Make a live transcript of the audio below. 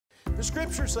The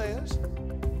scripture says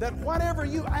that whatever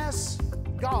you ask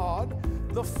God,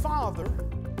 the Father,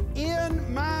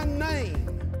 in my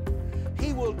name,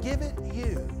 He will give it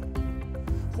you.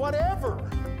 Whatever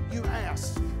you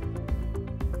ask,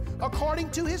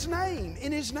 according to His name,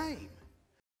 in His name.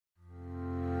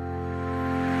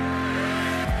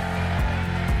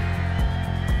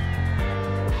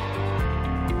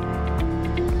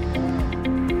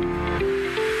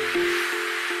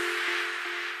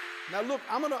 Now look,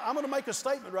 I'm gonna make a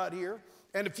statement right here,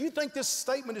 and if you think this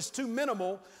statement is too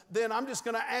minimal, then I'm just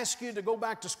gonna ask you to go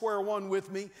back to square one with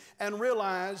me and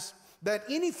realize that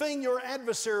anything your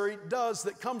adversary does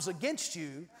that comes against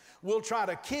you will try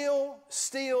to kill,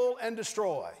 steal, and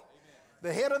destroy. Amen.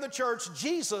 The head of the church,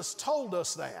 Jesus, told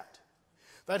us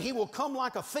that He will come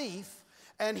like a thief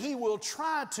and He will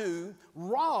try to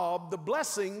rob the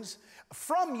blessings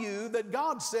from you that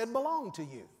God said belong to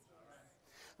you.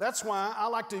 That's why I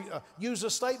like to use a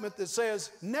statement that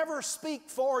says, never speak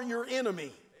for your enemy.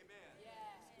 Amen.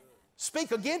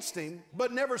 Speak against him,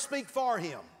 but never speak for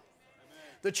him. Amen.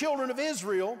 The children of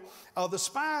Israel, the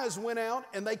spies went out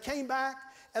and they came back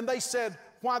and they said,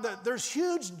 there's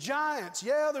huge giants.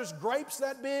 Yeah, there's grapes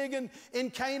that big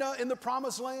in Cana in the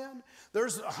promised land.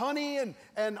 There's honey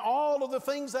and all of the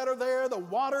things that are there. The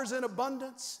water's in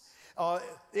abundance.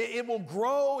 It will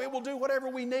grow. It will do whatever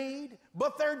we need.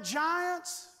 But they're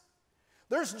giants.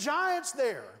 There's giants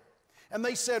there. And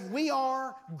they said, we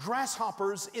are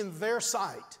grasshoppers in their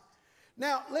sight.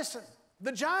 Now, listen,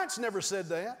 the giants never said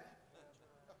that.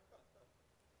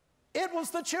 It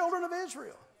was the children of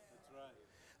Israel.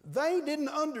 They didn't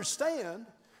understand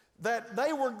that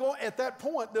they were at that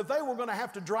point that they were going to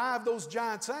have to drive those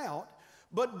giants out.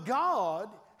 But God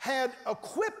had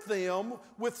equipped them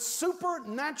with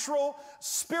supernatural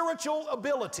spiritual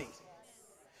ability.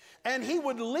 And He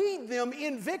would lead them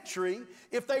in victory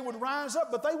if they would rise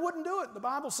up, but they wouldn't do it. The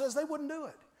Bible says they wouldn't do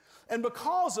it. And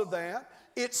because of that,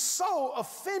 it so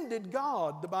offended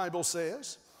God, the Bible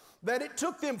says, that it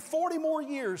took them 40 more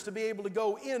years to be able to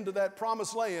go into that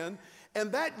promised land,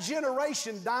 and that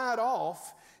generation died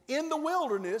off in the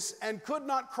wilderness and could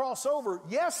not cross over.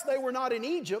 Yes, they were not in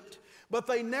Egypt, but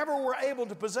they never were able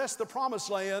to possess the promised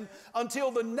land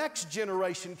until the next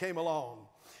generation came along.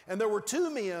 And there were two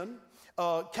men,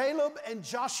 Caleb and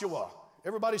Joshua.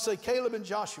 Everybody say Caleb and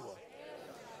Joshua.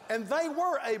 And they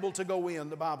were able to go in,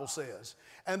 the Bible says.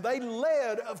 And they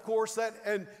led, of course,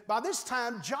 and by this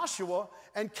time, Joshua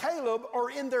and Caleb are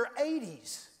in their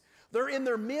 80s. They're in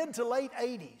their mid to late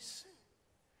 80s.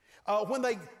 When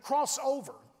they cross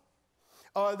over,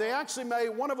 they actually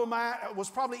one of them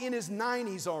was probably in his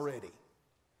 90s already.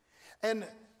 And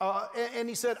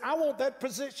he said, I want that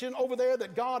position over there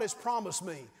that God has promised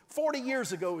me. 40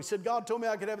 years ago, he said, God told me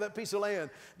I could have that piece of land.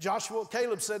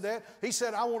 Caleb said that. He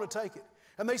said, I want to take it.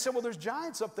 And they said, well, there's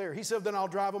giants up there. He said, then I'll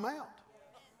drive them out.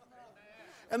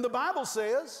 And the Bible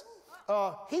says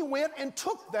he went and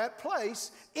took that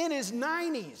place in his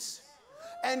 90s.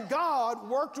 And God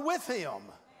worked with him.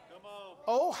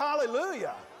 Oh,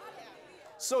 hallelujah.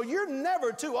 So you're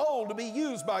never too old to be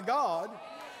used by God.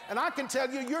 And I can tell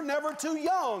you, you're never too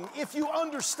young if you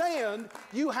understand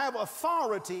you have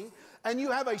authority and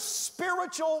you have a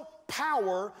spiritual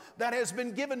power that has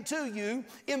been given to you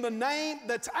in the name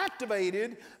that's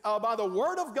activated by the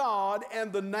Word of God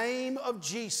and the name of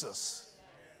Jesus.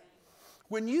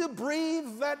 When you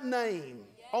breathe that name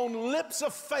on lips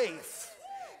of faith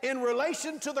in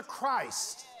relation to the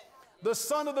Christ, the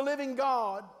Son of the living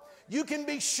God, you can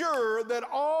be sure that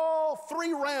all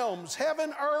three realms,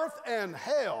 heaven, earth, and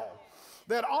hell,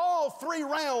 that all three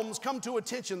realms come to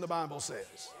attention, the Bible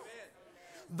says.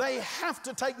 They have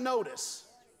to take notice.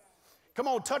 Come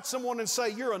on, touch someone and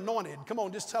say, you're anointed. Come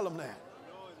on, just tell them that.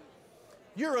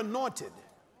 You're anointed.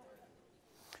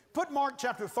 Put Mark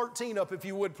chapter 13 up if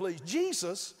you would, please.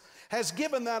 Jesus has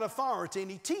given that authority, and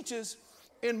He teaches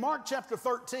in Mark chapter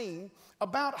 13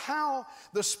 about how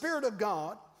the Spirit of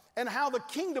God and how the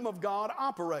kingdom of God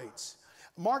operates.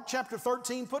 Mark chapter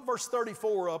 13, put verse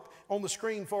 34 up on the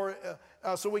screen for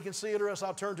so we can see it, or else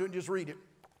I'll turn to it and just read it.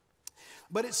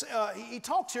 But he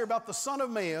talks here about the Son of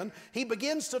Man. He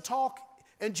begins to talk,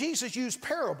 and Jesus used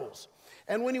parables.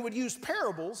 And when He would use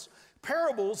parables,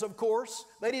 of course,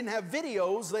 they didn't have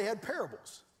videos, they had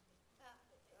parables.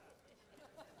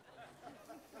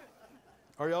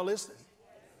 Are y'all listening?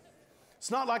 It's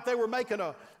not like they were making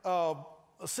a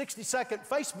 60-second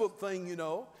Facebook thing, you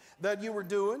know, that you were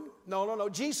doing. No.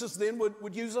 Jesus then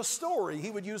would use a story. He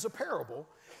would use a parable.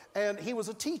 And He was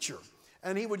a teacher.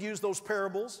 And He would use those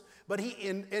parables. But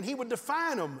He would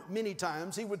define them many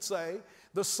times. He would say,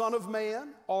 the Son of Man,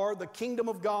 or the kingdom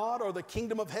of God, or the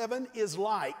kingdom of heaven is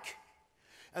like.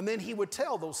 And then he would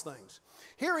tell those things.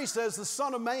 Here he says the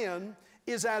Son of Man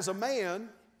is as a man.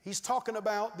 He's talking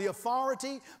about the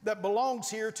authority that belongs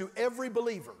here to every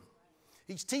believer.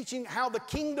 He's teaching how the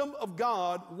kingdom of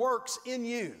God works in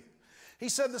you. He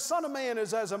said the Son of Man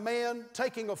is as a man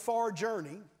taking a far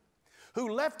journey who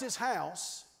left his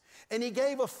house, and he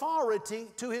gave authority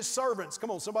to his servants.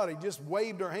 Come on, somebody just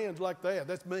waved their hands like that.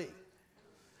 That's me.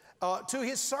 To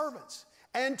his servants,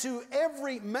 and to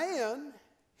every man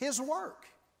his work.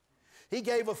 He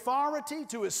gave authority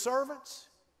to his servants.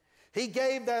 He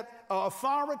gave that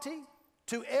authority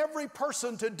to every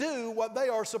person to do what they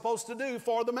are supposed to do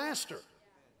for the master.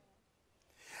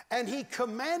 And he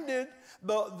commanded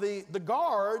the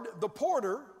guard, the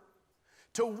porter,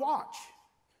 to watch.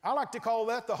 I like to call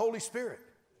that the Holy Spirit,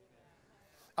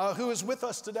 who is with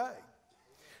us today.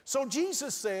 So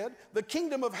Jesus said the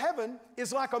kingdom of heaven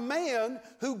is like a man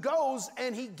who goes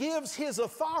and he gives his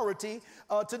authority.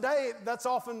 Today, that's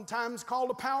oftentimes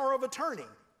called a power of attorney.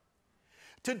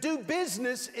 To do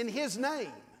business in his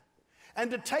name and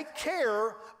to take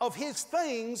care of his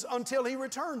things until he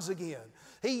returns again.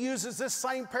 He uses this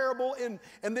same parable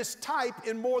and this type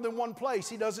in more than one place.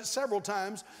 He does it several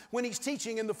times when he's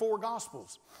teaching in the four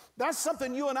Gospels. That's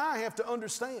something you and I have to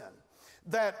understand.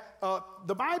 That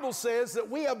the Bible says that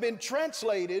we have been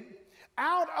translated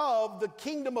out of the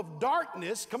kingdom of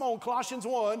darkness, come on, Colossians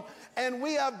 1, and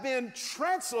we have been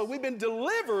translated, we've been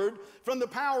delivered from the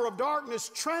power of darkness,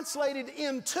 translated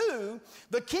into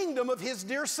the kingdom of his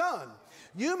dear Son.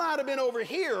 You might have been over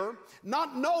here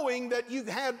not knowing that you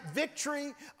had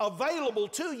victory available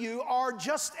to you, or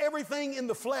just everything in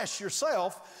the flesh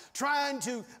yourself, trying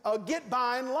to get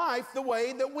by in life the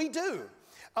way that we do.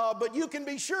 But you can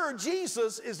be sure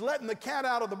Jesus is letting the cat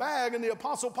out of the bag, and the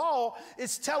Apostle Paul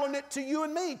is telling it to you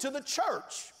and me, to the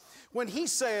church, when he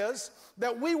says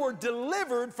that we were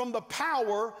delivered from the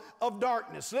power of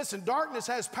darkness. Listen, darkness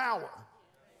has power.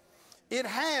 It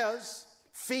has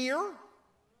fear.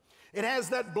 It has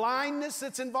that blindness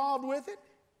that's involved with it.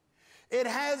 It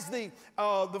has the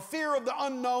fear of the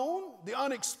unknown, the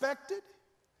unexpected.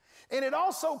 And it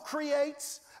also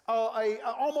creates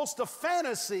almost a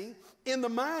fantasy in the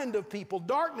mind of people.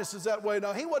 Darkness is that way.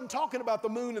 Now, he wasn't talking about the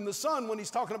moon and the sun when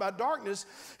he's talking about darkness.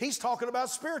 He's talking about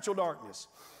spiritual darkness.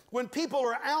 When people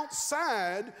are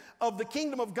outside of the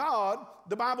kingdom of God,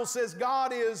 the Bible says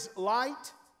God is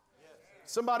light.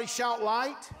 Somebody shout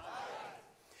light.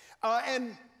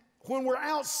 And when we're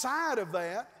outside of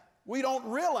that, we don't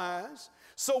realize,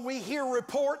 so we hear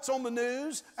reports on the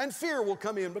news and fear will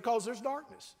come in because there's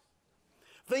darkness.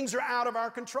 Things are out of our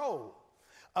control.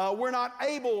 We're not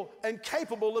able and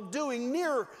capable of doing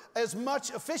near as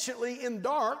much efficiently in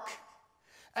dark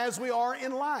as we are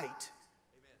in light. Amen.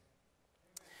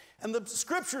 And the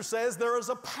scripture says there is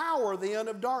a power then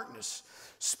of darkness.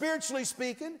 Spiritually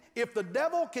speaking, if the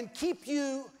devil can keep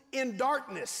you in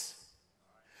darkness,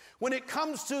 when it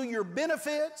comes to your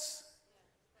benefits,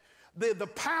 the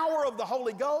power of the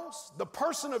Holy Ghost, the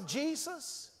person of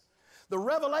Jesus, the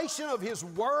revelation of his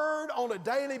word on a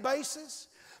daily basis,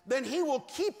 then he will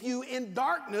keep you in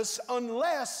darkness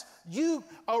unless you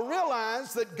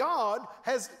realize that God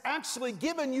has actually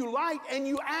given you light and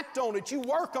you act on it, you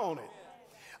work on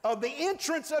it. The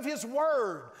entrance of his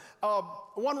word,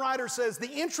 one writer says,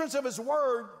 the entrance of his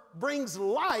word brings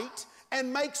light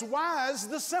and makes wise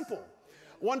the simple.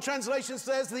 One translation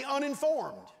says the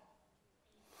uninformed.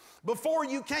 Before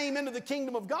you came into the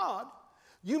kingdom of God,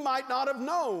 you might not have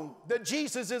known that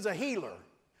Jesus is a healer.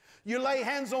 You lay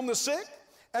hands on the sick,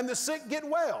 and the sick get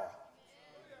well.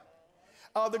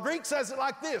 The Greek says it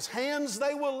like this: hands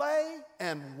they will lay,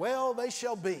 and well they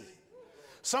shall be.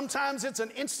 Sometimes it's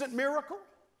an instant miracle,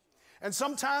 and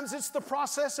sometimes it's the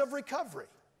process of recovery.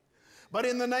 But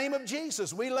in the name of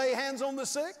Jesus, we lay hands on the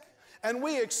sick, and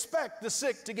we expect the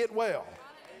sick to get well.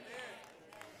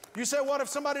 You say, what if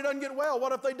somebody doesn't get well?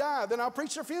 What if they die? Then I'll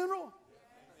preach their funeral.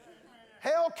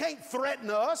 Hell can't threaten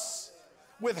us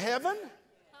with heaven.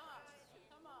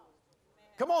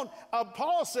 Come on.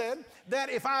 Paul said that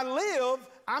if I live,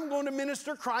 I'm going to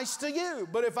minister Christ to you.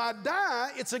 But if I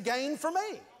die, it's a gain for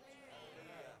me.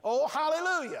 Oh,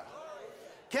 hallelujah.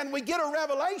 Can we get a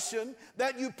revelation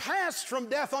that you passed from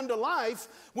death unto life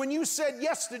when you said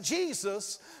yes to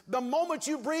Jesus? The moment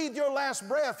you breathed your last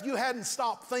breath, you hadn't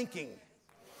stopped thinking.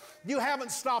 You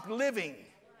haven't stopped living.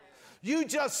 You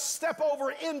just step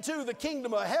over into the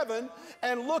kingdom of heaven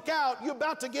and look out. You're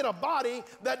about to get a body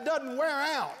that doesn't wear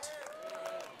out.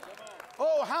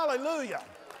 Oh, hallelujah.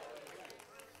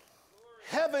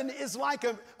 Heaven is like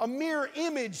a mirror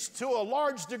image to a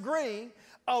large degree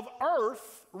of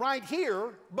earth right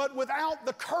here, but without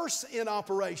the curse in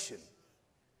operation.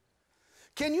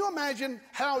 Can you imagine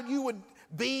how you would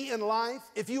be in life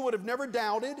if you would have never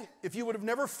doubted, if you would have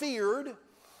never feared,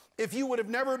 if you would have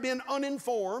never been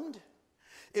uninformed,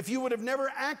 if you would have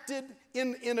never acted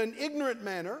in an ignorant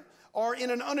manner or in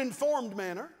an uninformed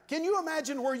manner? Can you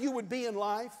imagine where you would be in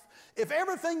life if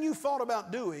everything you thought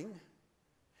about doing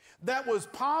that was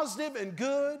positive and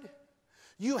good,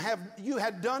 you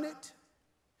had done it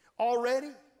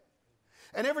already?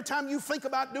 And every time you think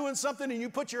about doing something and you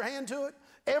put your hand to it,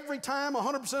 every time,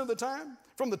 100% of the time,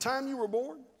 from the time you were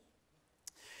born?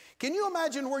 Can you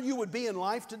imagine where you would be in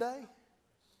life today?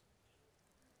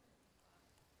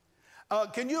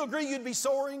 Can you agree you'd be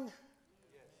soaring?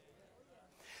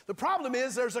 The problem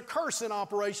is there's a curse in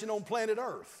operation on planet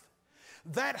Earth.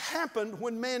 That happened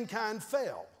when mankind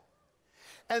fell.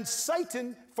 And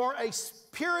Satan, for a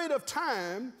period of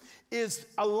time, is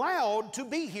allowed to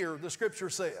be here, the scripture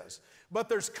says. But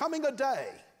there's coming a day.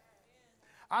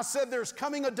 I said there's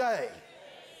coming a day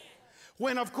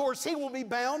when, of course, he will be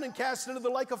bound and cast into the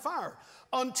lake of fire.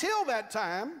 Until that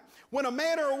time, when a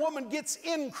man or a woman gets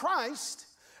in Christ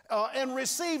and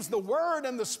receives the Word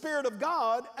and the Spirit of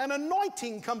God, an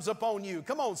anointing comes upon you.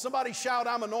 Come on, somebody shout,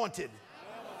 I'm anointed.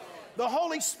 The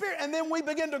Holy Spirit, and then we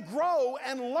begin to grow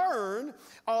and learn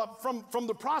from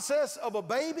the process of a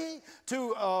baby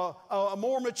to a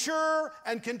more mature,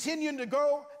 and continuing to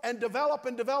grow and develop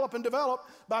and develop and develop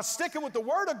by sticking with the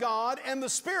Word of God and the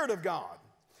Spirit of God.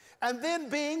 And then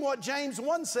being what James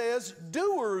 1 says,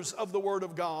 doers of the Word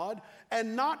of God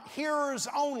and not hearers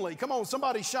only. Come on,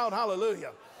 somebody shout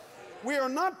hallelujah. We are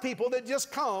not people that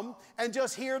just come and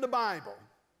just hear the Bible.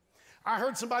 I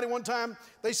heard somebody one time,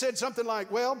 they said something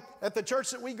like, well, at the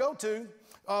church that we go to,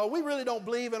 we really don't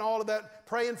believe in all of that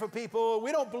praying for people.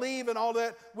 We don't believe in all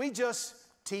that. We just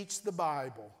teach the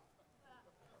Bible.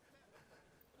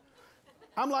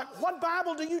 I'm like, what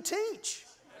Bible do you teach?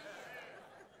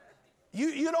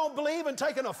 You don't believe in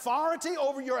taking authority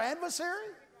over your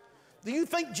adversary? Do you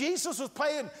think Jesus was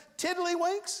playing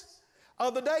tiddlywinks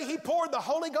the day he poured the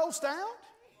Holy Ghost out?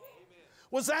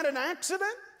 Was that an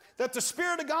accident? That the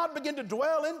Spirit of God began to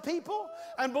dwell in people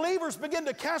and believers begin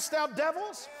to cast out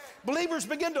devils? Believers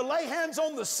begin to lay hands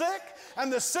on the sick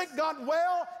and the sick got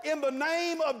well in the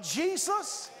name of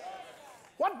Jesus?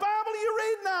 What Bible are you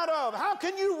reading out of? How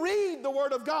can you read the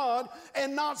Word of God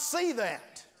and not see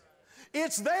that?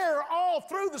 It's there all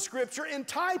through the Scripture in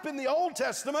type in the Old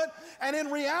Testament, and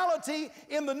in reality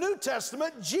in the New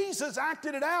Testament. Jesus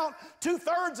acted it out.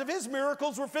 2/3 of his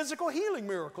miracles were physical healing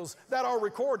miracles that are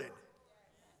recorded.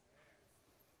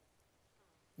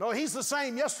 No, he's the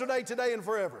same yesterday, today, and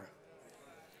forever.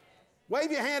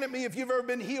 Wave your hand at me if you've ever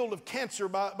been healed of cancer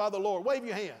by the Lord. Wave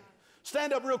your hand.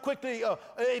 Stand up real quickly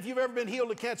if you've ever been healed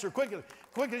of cancer.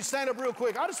 Quickly stand up real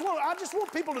quick. I just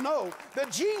want people to know that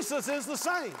Jesus is the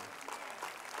same.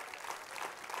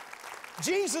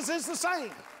 Jesus is the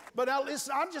same. But now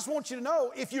listen, I just want you to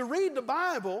know, if you read the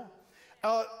Bible,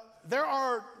 there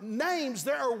are names,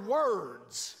 there are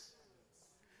words.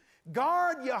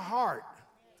 Guard your heart.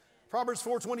 Proverbs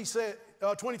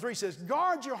 4:23 says,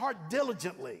 guard your heart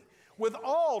diligently with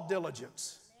all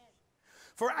diligence,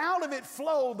 for out of it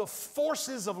flow the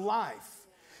forces of life.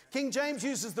 King James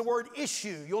uses the word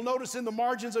issue. You'll notice in the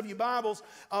margins of your Bibles,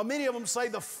 many of them say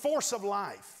the force of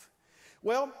life.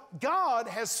 Well, God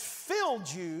has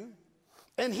filled you,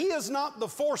 and He is not the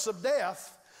force of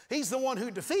death. He's the one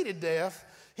who defeated death.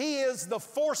 He is the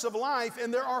force of life,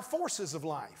 and there are forces of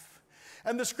life.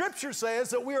 And the Scripture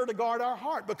says that we are to guard our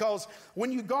heart, because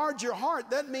when you guard your heart,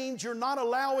 that means you're not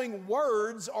allowing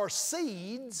words or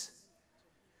seeds,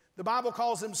 the Bible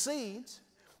calls them seeds,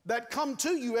 that come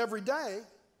to you every day.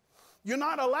 You're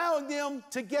not allowing them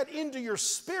to get into your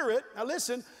spirit, now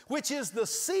listen, which is the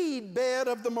seed bed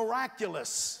of the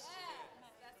miraculous.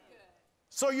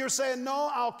 So you're saying, no,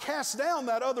 I'll cast down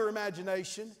that other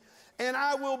imagination and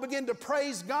I will begin to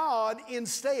praise God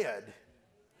instead.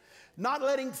 Not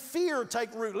letting fear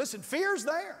take root. Listen, fear's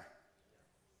there.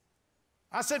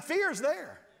 I said fear's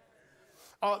there.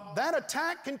 That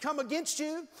attack can come against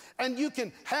you, and you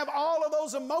can have all of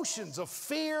those emotions of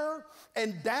fear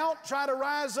and doubt try to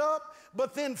rise up,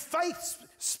 but then faith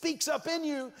speaks up in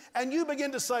you, and you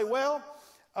begin to say, well,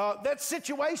 that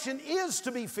situation is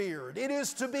to be feared. It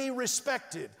is to be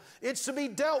respected. It's to be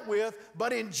dealt with,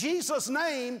 but in Jesus'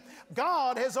 name,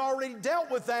 God has already dealt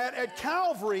with that at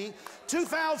Calvary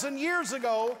 2,000 years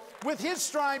ago. With His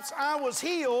stripes, I was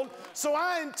healed. So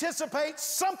I anticipate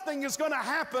something is going to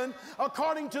happen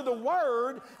according to the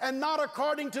Word and not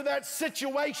according to that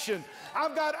situation.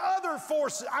 I've got other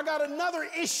forces. I got another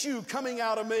issue coming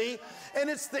out of me, and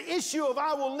it's the issue of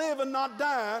I will live and not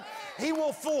die. He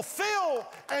will fulfill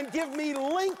and give me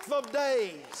length of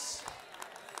days.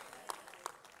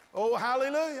 Oh,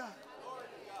 hallelujah.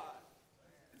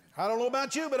 I don't know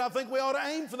about you, but I think we ought to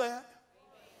aim for that.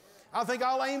 I think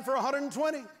I'll aim for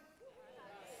 120.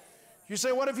 You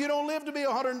say, what if you don't live to be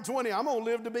 120? I'm going to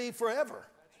live to be forever.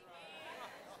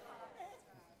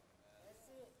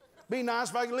 Be nice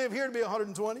if I could live here to be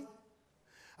 120.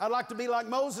 I'd like to be like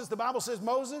Moses. The Bible says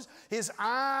Moses, his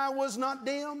eye was not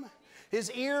dim, his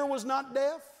ear was not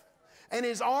deaf, and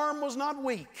his arm was not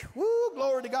weak. Woo,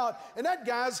 glory to God. And that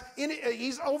guy's,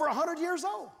 he's over 100 years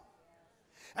old.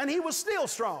 And he was still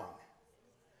strong.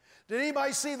 Did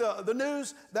anybody see the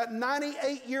news? That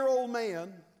 98-year-old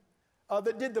man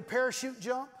that did the parachute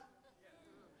jump?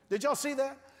 Did y'all see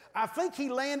that? I think he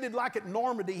landed like at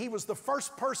Normandy. He was the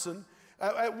first person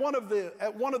at one of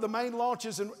the main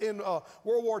launches in World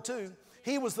War II.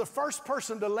 He was the first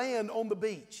person to land on the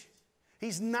beach.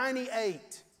 He's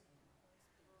 98.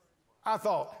 I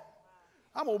thought,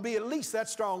 I'm going to be at least that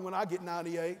strong when I get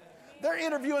 98. They're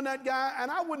interviewing that guy, and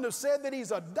I wouldn't have said that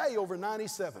he's a day over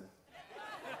 97.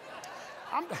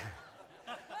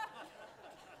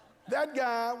 That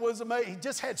guy was amazing. He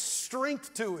just had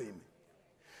strength to him.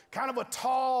 Kind of a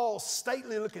tall,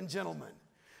 stately-looking gentleman.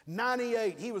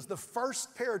 98, he was the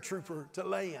first paratrooper to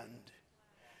land.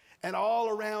 And all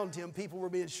around him, people were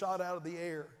being shot out of the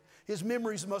air. His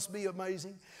memories must be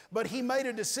amazing. But he made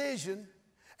a decision.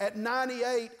 At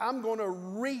 98, I'm going to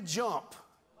re-jump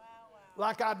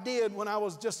like I did when I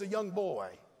was just a young boy.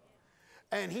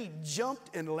 And he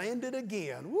jumped and landed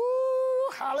again. Woo,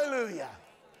 hallelujah.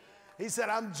 He said,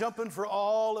 I'm jumping for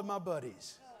all of my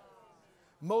buddies.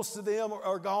 Most of them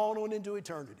are gone on into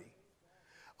eternity.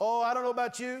 Oh, I don't know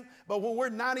about you, but when we're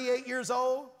 98 years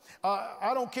old,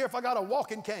 I don't care if I got a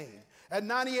walking cane. At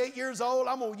 98 years old,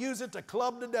 I'm going to use it to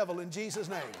club the devil in Jesus'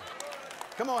 name.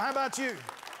 Come on, how about you?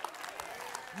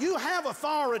 You have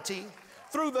authority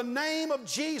through the name of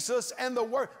Jesus and the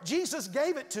Word. Jesus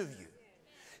gave it to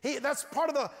you. That's part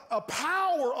of the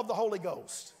power of the Holy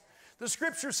Ghost. The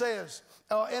Scripture says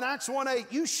in Acts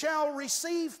 1:8, you shall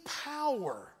receive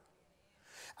power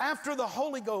after the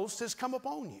Holy Ghost has come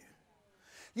upon you.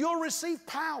 You'll receive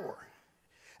power.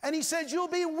 And he said, you'll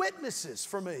be witnesses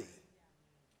for me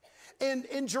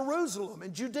in Jerusalem,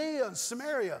 in Judea, and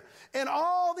Samaria, and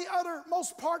all the other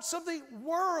most parts of the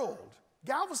world.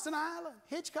 Galveston Island,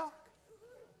 Hitchcock,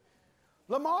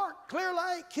 Lamarck, Clear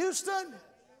Lake, Houston,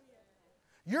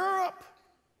 Europe,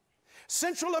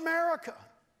 Central America.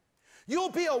 You'll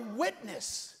be a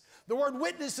witness. The word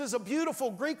witness is a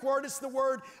beautiful Greek word. It's the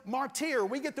word martyr.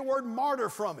 We get the word martyr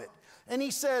from it. And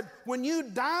he said, when you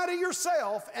die to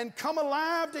yourself and come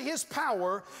alive to his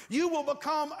power, you will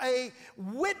become a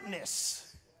witness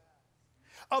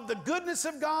of the goodness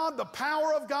of God, the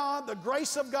power of God, the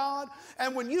grace of God.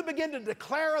 And when you begin to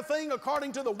declare a thing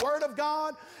according to the Word of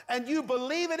God and you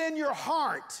believe it in your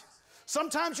heart,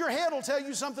 sometimes your head will tell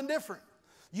you something different.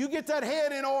 You get that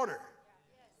head in order.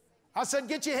 I said,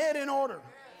 get your head in order.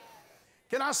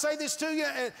 Can I say this to you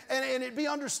and it be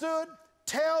understood?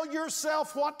 Tell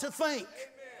yourself what to think.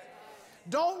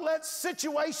 Don't let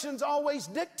situations always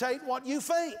dictate what you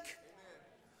think.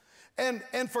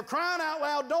 And for crying out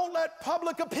loud, don't let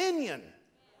public opinion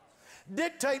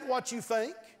dictate what you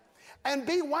think. And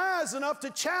be wise enough to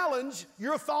challenge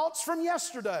your thoughts from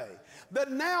yesterday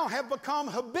that now have become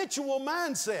habitual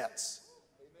mindsets.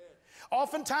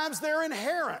 Oftentimes they're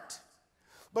inherent.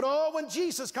 But oh, when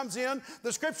Jesus comes in,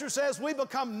 the Scripture says we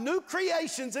become new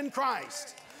creations in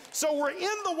Christ. So we're in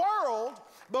the world,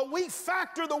 but we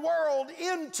factor the world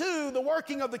into the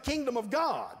working of the kingdom of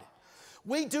God.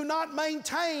 We do not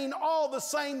maintain all the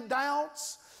same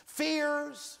doubts,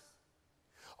 fears,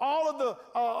 all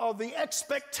of the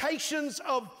expectations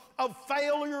of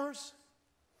failures,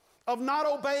 of not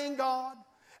obeying God.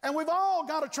 And we've all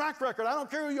got a track record. I don't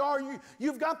care who you are,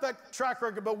 you've got that track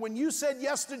record. But when you said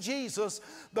yes to Jesus,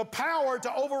 the power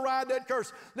to override that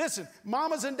curse. Listen,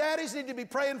 mamas and daddies need to be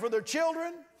praying for their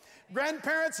children.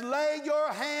 Grandparents, lay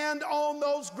your hand on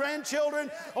those grandchildren,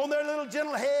 on their little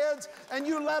gentle heads, and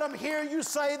you let them hear you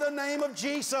say the name of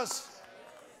Jesus.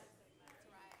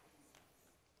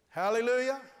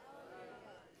 Hallelujah.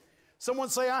 Someone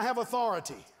say, I have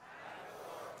authority.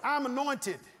 I'm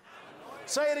anointed.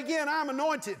 Say it again, I'm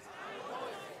anointed.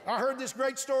 I heard this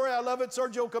great story. I love it.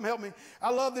 Sergio, come help me. I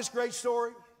love this great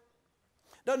story.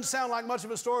 Doesn't sound like much of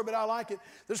a story, but I like it.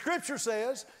 The Scripture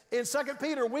says in 2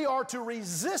 Peter, we are to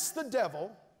resist the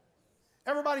devil.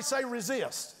 Everybody say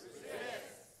resist.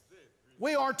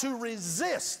 We are to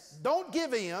resist. Don't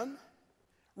give in.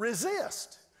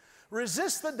 Resist.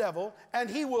 Resist the devil, and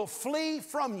he will flee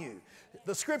from you.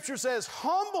 The Scripture says,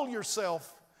 humble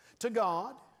yourself to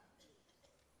God.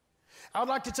 I'd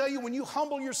like to tell you, when you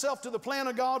humble yourself to the plan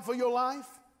of God for your life,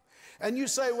 And you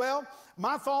say, well,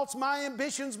 my thoughts, my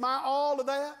ambitions, my all of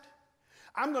that,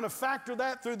 I'm going to factor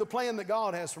that through the plan that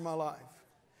God has for my life.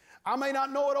 I may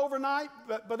not know it overnight,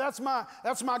 but that's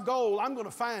my goal. I'm going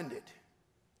to find it.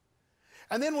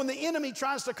 And then when the enemy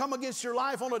tries to come against your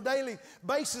life on a daily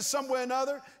basis some way or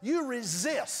another, you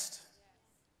resist.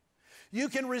 You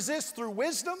can resist through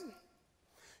wisdom.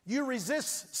 You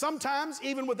resist sometimes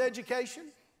even with education.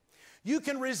 You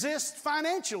can resist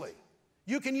financially.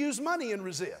 You can use money and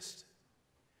resist.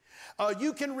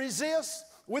 You can resist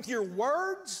with your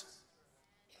words.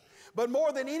 But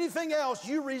more than anything else,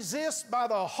 you resist by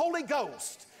the Holy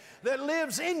Ghost that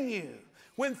lives in you.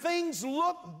 When things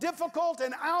look difficult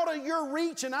and out of your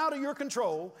reach and out of your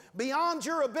control, beyond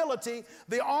your ability,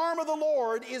 the arm of the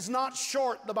Lord is not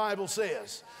short, the Bible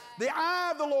says. The eye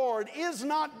of the Lord is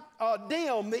not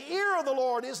dim. The ear of the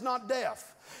Lord is not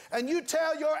deaf. And you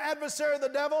tell your adversary, the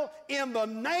devil, in the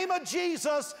name of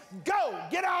Jesus, go,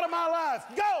 get out of my life,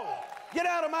 go, get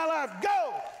out of my life,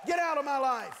 go, get out of my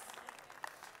life.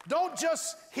 Don't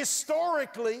just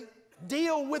historically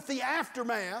deal with the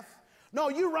aftermath. No,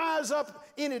 you rise up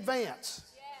in advance.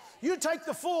 You take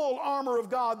the full armor of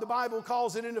God, the Bible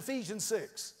calls it in Ephesians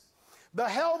 6. The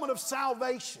helmet of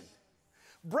salvation.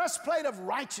 Breastplate of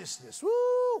righteousness.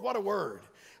 Woo, what a word.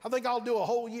 I think I'll do a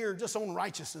whole year just on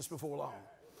righteousness before long.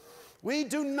 We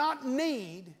do not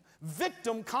need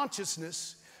victim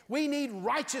consciousness. We need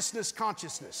righteousness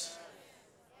consciousness.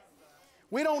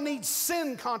 We don't need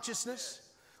sin consciousness.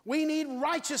 We need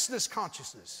righteousness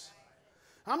consciousness.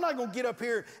 I'm not going to get up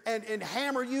here and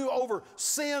hammer you over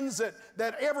sins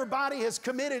that everybody has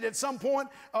committed at some point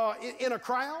in a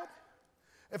crowd.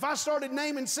 If I started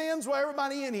naming sins, well,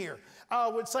 everybody in here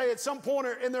would say at some point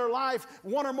in their life,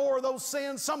 one or more of those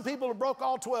sins, some people have broke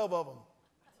all 12 of them.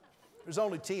 There's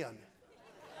only 10.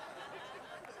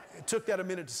 It took that a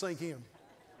minute to sink in.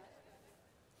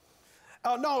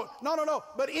 No.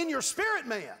 But in your spirit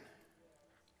man,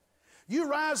 you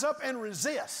rise up and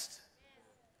resist.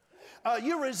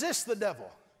 You resist the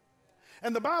devil.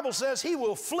 And the Bible says he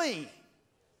will flee.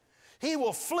 He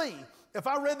will flee. If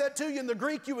I read that to you in the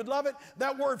Greek, you would love it.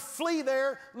 That word flee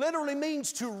there literally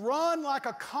means to run like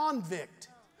a convict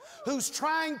who's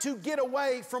trying to get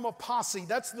away from a posse.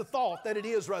 That's the thought that it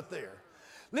is right there.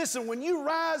 Listen, when you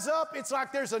rise up, it's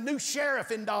like there's a new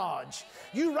sheriff in Dodge.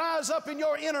 You rise up in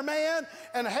your inner man,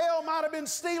 and hell might have been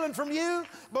stealing from you,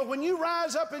 but when you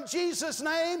rise up in Jesus'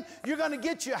 name, you're going to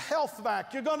get your health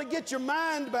back. You're going to get your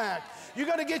mind back. You're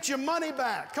going to get your money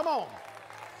back. Come on.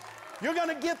 You're going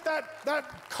to get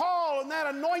that call and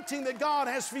that anointing that God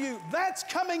has for you. That's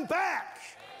coming back.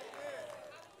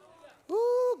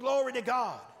 Ooh, glory to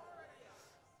God.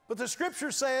 But the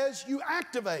Scripture says you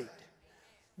activate.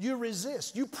 You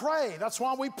resist. You pray. That's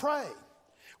why we pray.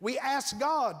 We ask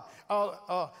God.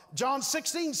 John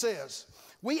 16 says,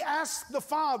 we ask the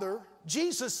Father.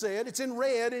 Jesus said, it's in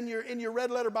red in your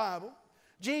red letter Bible.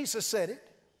 Jesus said it.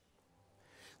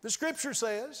 The Scripture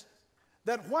says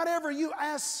that whatever you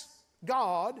ask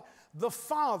God, the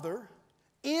Father,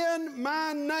 in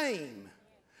my name,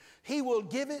 He will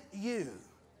give it you.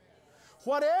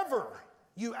 Whatever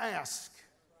you ask,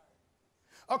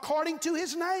 according to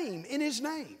His name, in His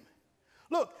name.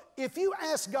 Look, if you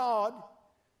ask God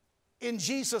in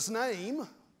Jesus' name,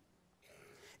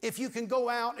 if you can go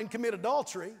out and commit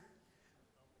adultery,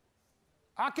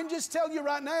 I can just tell you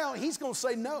right now, He's going to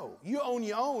say no. You're on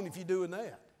your own if you're doing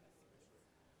that.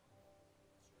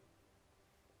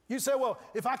 You say, well,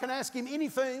 if I can ask Him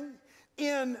anything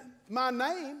in my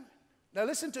name, now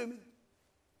listen to me.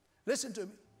 Listen to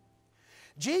me.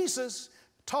 Jesus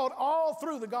taught all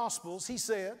through the Gospels, He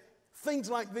said things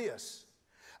like this.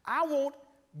 I want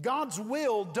God's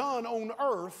will done on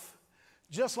earth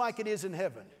just like it is in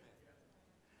heaven.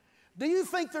 Do you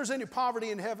think there's any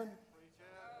poverty in heaven?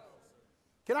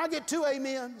 Can I get 2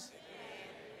 amens?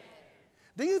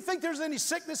 Do you think there's any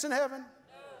sickness in heaven?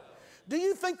 Do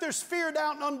you think there's fear,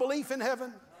 doubt, and unbelief in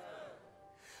heaven?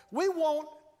 We want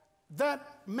that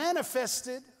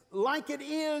manifested like it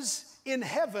is in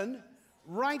heaven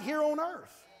right here on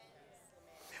earth.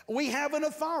 We have an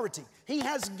authority. He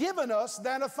has given us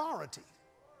that authority.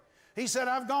 He said,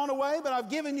 I've gone away, but I've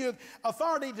given you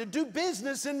authority to do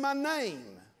business in my name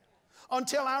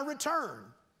until I return.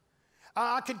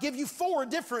 I could give you 4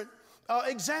 different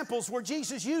examples where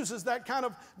Jesus uses that kind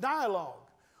of dialogue.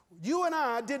 You and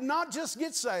I did not just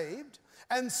get saved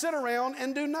and sit around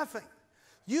and do nothing.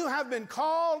 You have been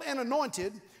called and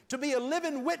anointed to be a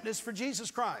living witness for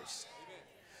Jesus Christ.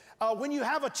 When you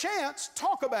have a chance,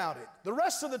 talk about it. The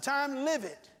rest of the time, live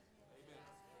it.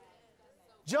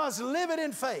 Just live it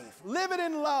in faith. Live it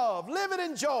in love. Live it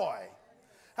in joy.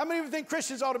 How many of you think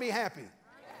Christians ought to be happy?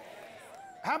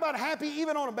 How about happy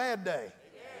even on a bad day?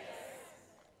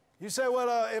 You say,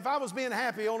 well, if I was being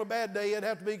happy on a bad day, it'd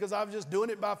have to be because I was just doing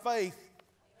it by faith.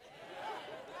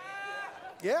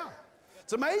 Yeah.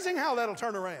 It's amazing how that'll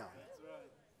turn around.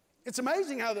 It's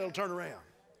amazing how that'll turn around.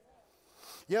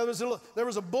 Yeah, there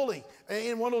was a bully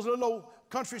in one of those little old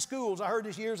country schools. I heard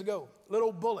this years ago. Little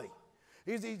old bully.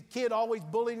 He's a kid always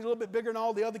bullying, a little bit bigger than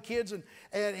all the other kids,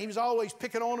 and he was always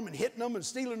picking on them and hitting them and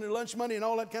stealing their lunch money and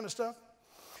all that kind of stuff.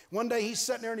 One day he's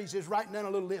sitting there and he's just writing down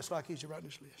a little list like he's writing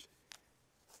this list.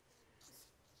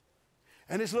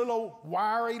 And this little old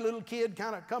wiry little kid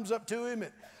kind of comes up to him,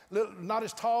 not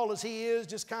as tall as he is,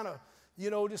 just kind of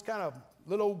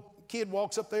little old kid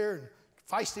walks up there, and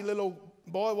feisty little old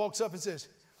boy walks up and says,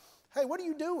 hey, what are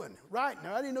you doing? Writing.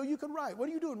 I didn't know you could write. What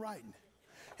are you doing writing?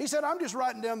 He said, I'm just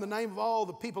writing down the name of all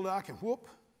the people that I can whoop.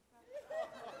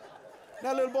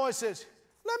 That little boy says,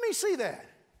 let me see that.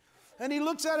 And he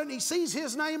looks at it and he sees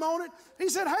his name on it. He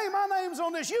said, hey, my name's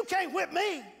on this. You can't whip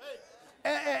me.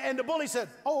 And the bully said,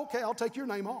 oh, okay, I'll take your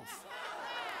name off.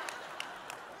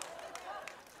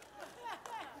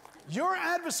 Your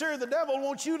adversary, the devil,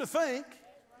 wants you to think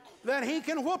that he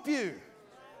can whoop you.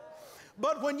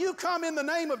 But when you come in the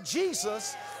name of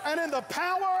Jesus and in the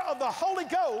power of the Holy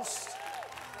Ghost,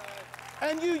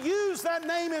 and you use that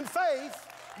name in faith,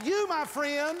 you, my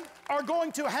friend, are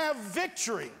going to have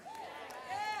victory.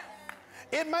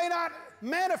 It may not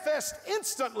manifest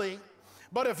instantly,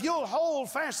 but if you'll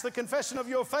hold fast the confession of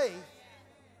your faith,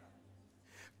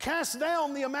 cast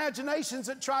down the imaginations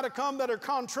that try to come that are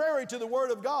contrary to the Word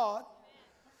of God,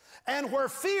 and where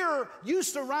fear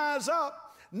used to rise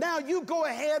up, now you go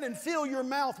ahead and fill your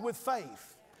mouth with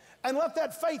faith. And let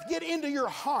that faith get into your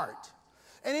heart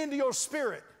and into your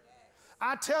spirit.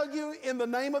 I tell you, in the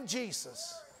name of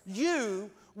Jesus,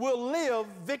 you will live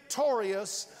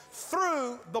victorious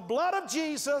through the blood of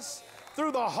Jesus,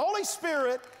 through the Holy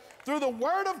Spirit, through the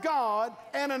Word of God,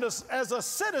 and as a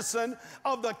citizen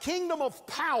of the kingdom of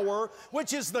power,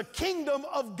 which is the kingdom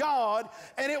of God,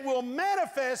 and it will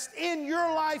manifest in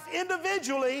your life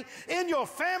individually, in your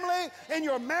family, in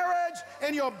your marriage,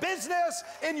 in your business,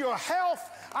 in your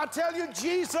health. I tell you,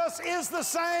 Jesus is the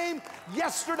same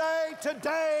yesterday,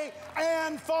 today,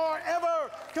 and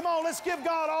forever. Come on, let's give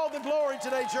God all the glory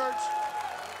today, church.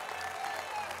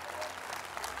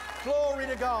 Glory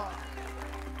to God.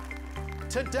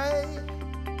 Today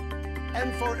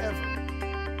and forever.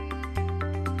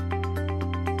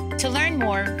 To learn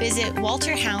more, visit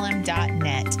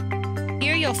walterhallam.net.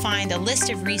 Here you'll find a list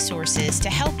of resources to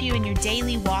help you in your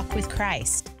daily walk with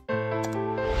Christ.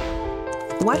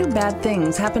 Why do bad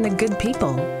things happen to good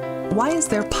people? Why is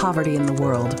there poverty in the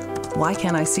world? Why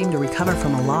can't I seem to recover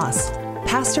from a loss?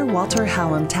 Pastor Walter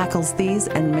Hallam tackles these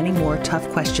and many more tough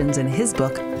questions in his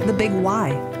book, The Big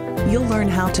Why. You'll learn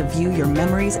how to view your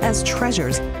memories as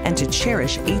treasures and to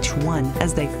cherish each one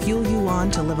as they fuel you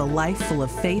on to live a life full of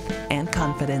faith and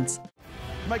confidence.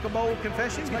 Make a bold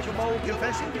confession. Make a bold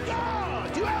confession.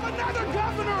 God, you have another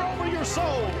governor over your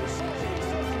souls.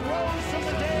 Rose from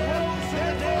the dead.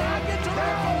 I get to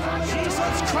live.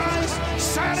 Jesus Christ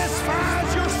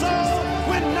satisfies your soul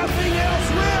when nothing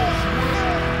else will.